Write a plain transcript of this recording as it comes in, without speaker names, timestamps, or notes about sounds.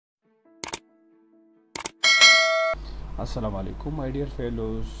Assalamu alaikum, my dear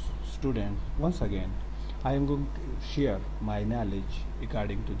fellow students. Once again, I am going to share my knowledge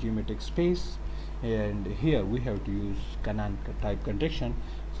regarding to geometric space, and here we have to use Kannan type contraction.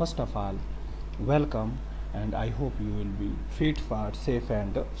 First of all, welcome, and I hope you will be fit for safe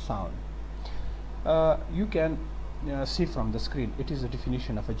and sound. You can see from the screen, it is a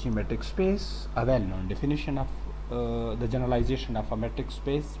definition of a geometric space, a well-known definition of the generalization of a metric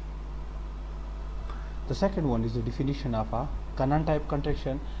space. The second one is the definition of a Kannan type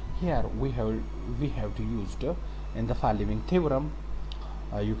contraction. Here we have to use in the following theorem.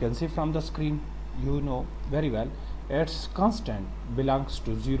 You can see from the screen, you know very well, its constant belongs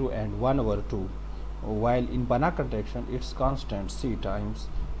to 0 and 1/2, while in Banach contraction its constant c times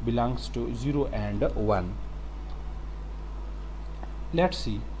belongs to 0 and 1. Let's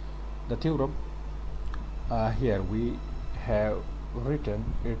see the theorem. Here we have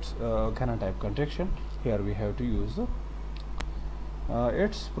written its Kannan type contraction. Here we have to use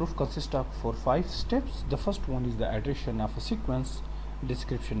its proof consists of 5 steps. The first one is the iteration of a sequence,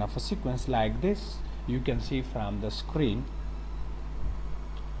 description of a sequence like this. You can see from the screen,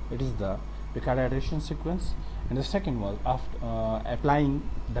 it is the Picard iteration sequence. And the second was after applying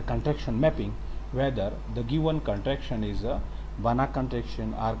the contraction mapping, whether the given contraction is a Banach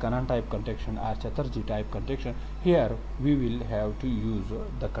contraction or Kannan type contraction or Chatterjee type contraction. Here we will have to use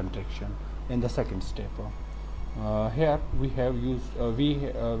the contraction in the second step. Here we have used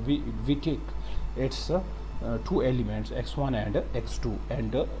we take its two elements x1 and x2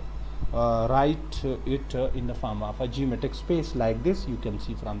 and write it in the form of a geometric space like this. You can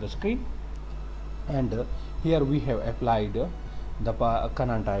see from the screen, and here we have applied the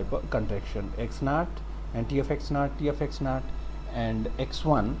Kannan type contraction x0 and t of x0 and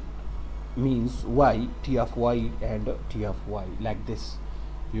x1 means y, t of y and t of y like this.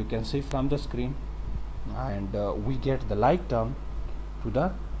 You can see from the screen, and we get the like term to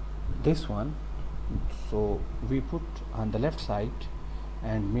the this one, so we put on the left side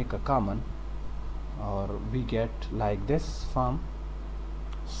and make a common, or we get like this form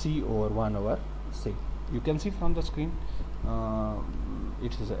c over 1/c. You can see from the screen,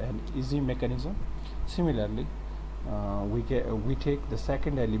 it is an easy mechanism. Similarly, we take the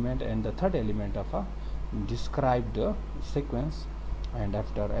second element and the third element of a described sequence, and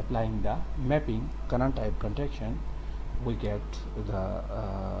after applying the mapping Kannan type contraction, we get the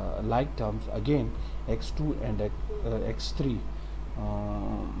like terms again x2 and x3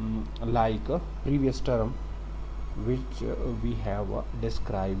 like previous term which we have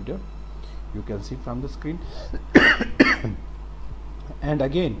described. You can see from the screen and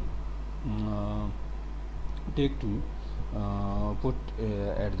again take to put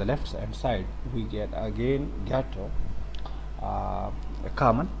at the left hand side, we get a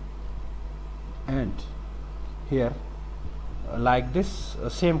common, and here like this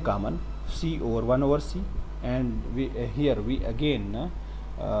same common c over 1/c, and we here we again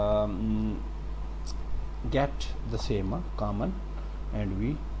get the same common, and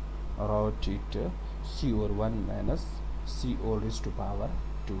we wrote it c over 1 minus c all raised to power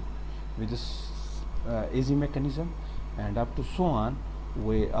 2 with this easy mechanism, and up to so on,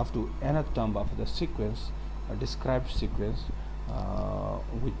 we up to another term of the sequence, described sequence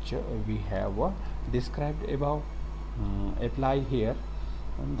which we have described above. Apply here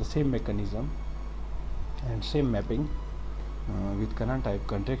the same mechanism and same mapping with Kannan type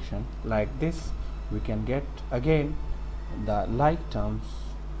contraction like this. We can get again the like terms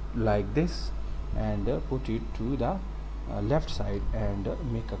like this, and put it to the left side and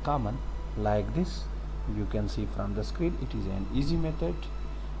make a common like this. You can see from the screen, it is an easy method,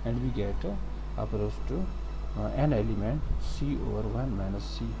 and we get approach to n element c over 1 minus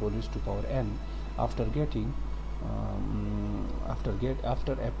c whole raised to power n after getting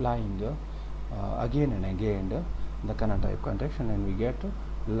after applying again and again the Kannan type contraction, and we get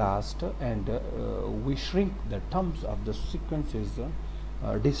last, and we shrink the terms of the sequences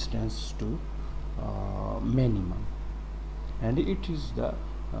distance to minimum, and it is the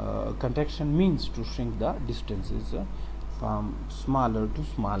contraction means to shrink the distances from smaller to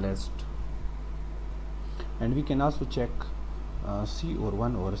smallest. And we can also check c over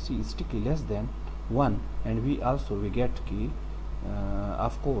 1/c is strictly less than 1, and we get key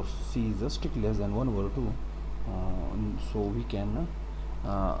of course c is strictly less than 1/2, so we can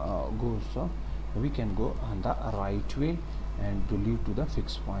go on the right way and to lead to the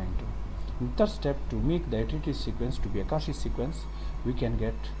fixed point. In third step, to make the iterative sequence to be a Cauchy sequence, we can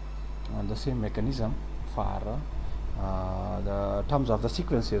get the same mechanism for the terms of the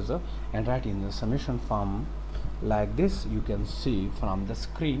sequences and write in the summation form like this. You can see from the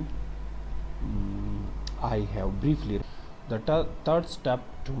screen I have briefly. The third step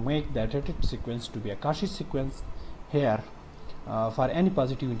to make the iterated sequence to be a Cauchy sequence. Here for any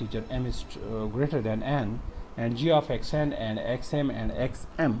positive integer m is greater than n, and g of xn and xm and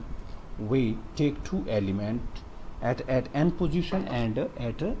xm, we take two elements at n position and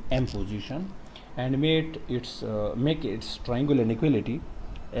at m position, and make its triangular inequality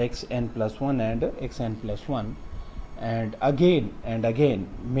xn plus 1 and xn plus 1, and again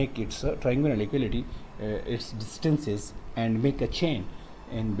make its triangular inequality its distances, and make a chain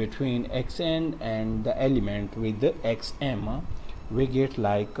in between xn and the element with the xm. We get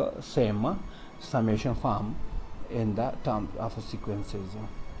like same summation form in the term of sequences,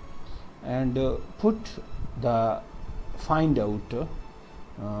 and put the find out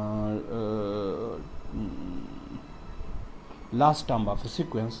last term of a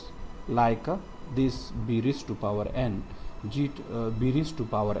sequence like this b raised to power n b raised to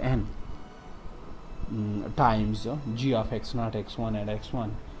power n times g of x0, x1 and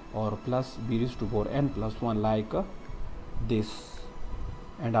x1, or plus b raised to power n plus 1 like this,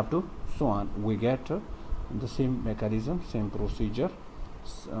 and up to so on. We get the same mechanism, same procedure,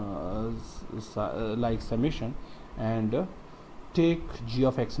 like summation, and take g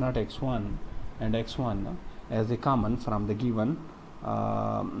of x0, x1 and x1 as a common from the given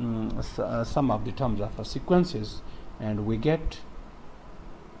sum of the terms of sequences, and we get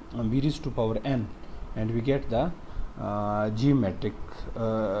b raised to power n, and we get the geometric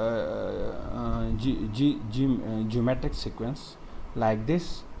sequence like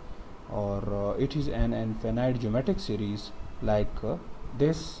this, or it is an infinite geometric series like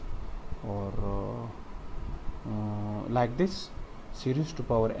this, or like this, series to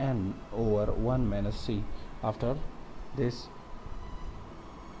power n over 1 minus c. After this,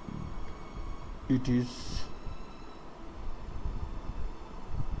 it is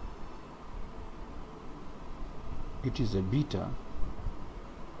a beta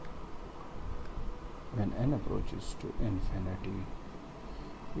when n approaches to infinity.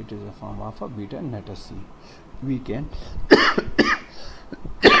 It is a form of a beta neta c. We can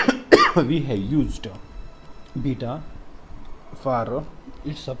we have used beta for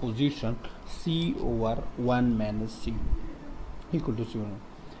its supposition c over 1 minus c equal to 0,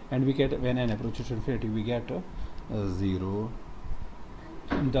 and we get when n approaches to infinity we get 0.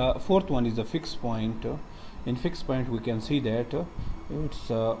 The fourth one is the fixed point. In fixed point we can see that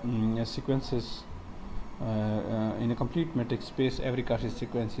its sequences in a complete metric space. Every Cauchy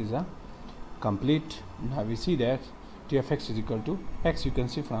sequence is a complete. Now we see that t of x is equal to x. You can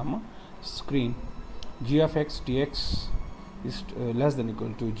see from screen g of x dx is less than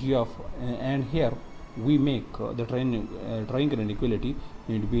equal to g of and here we make the triangular inequality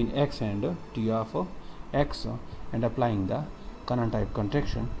between x and t of x, and applying the Kannan type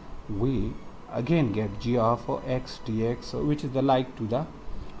contraction we again get g of x dx, which is the like to the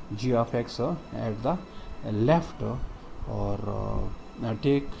g of x at the left, or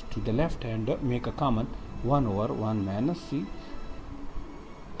take to the left and make a common 1 over 1 minus c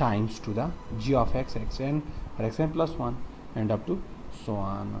times to the g of x xn or xn plus 1, and up to so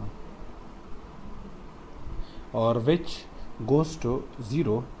on, or which goes to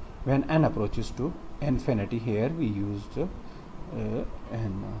 0 when n approaches to infinity. Here we used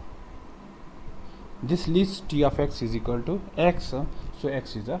n. This leads t of x is equal to x, so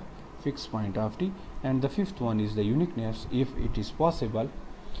x is a fixed point of t. And the fifth one is the uniqueness. If it is possible,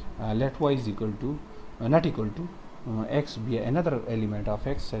 let y is equal to not equal to x be another element of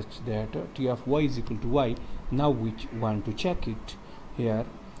x such that t of y is equal to y. Now we want to check it. Here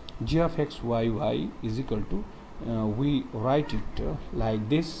g of x y is equal to we write it like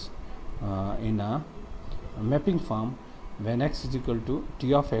this in a mapping form. When x is equal to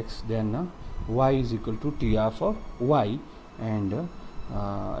t of x, then y is equal to t of y, and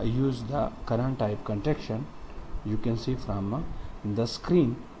use the Kannan type contraction. You can see from the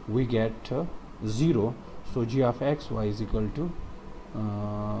screen we get 0, so g of x y is equal to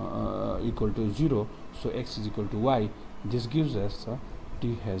 0, so x is equal to y. This gives us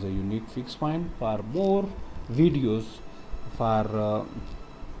t has a unique fixed point. For more videos, for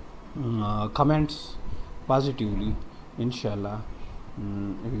comments positively, inshallah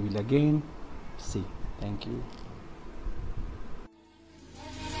we will again see. Thank you.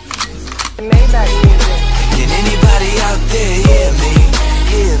 Can anybody out there hear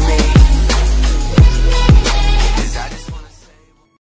me?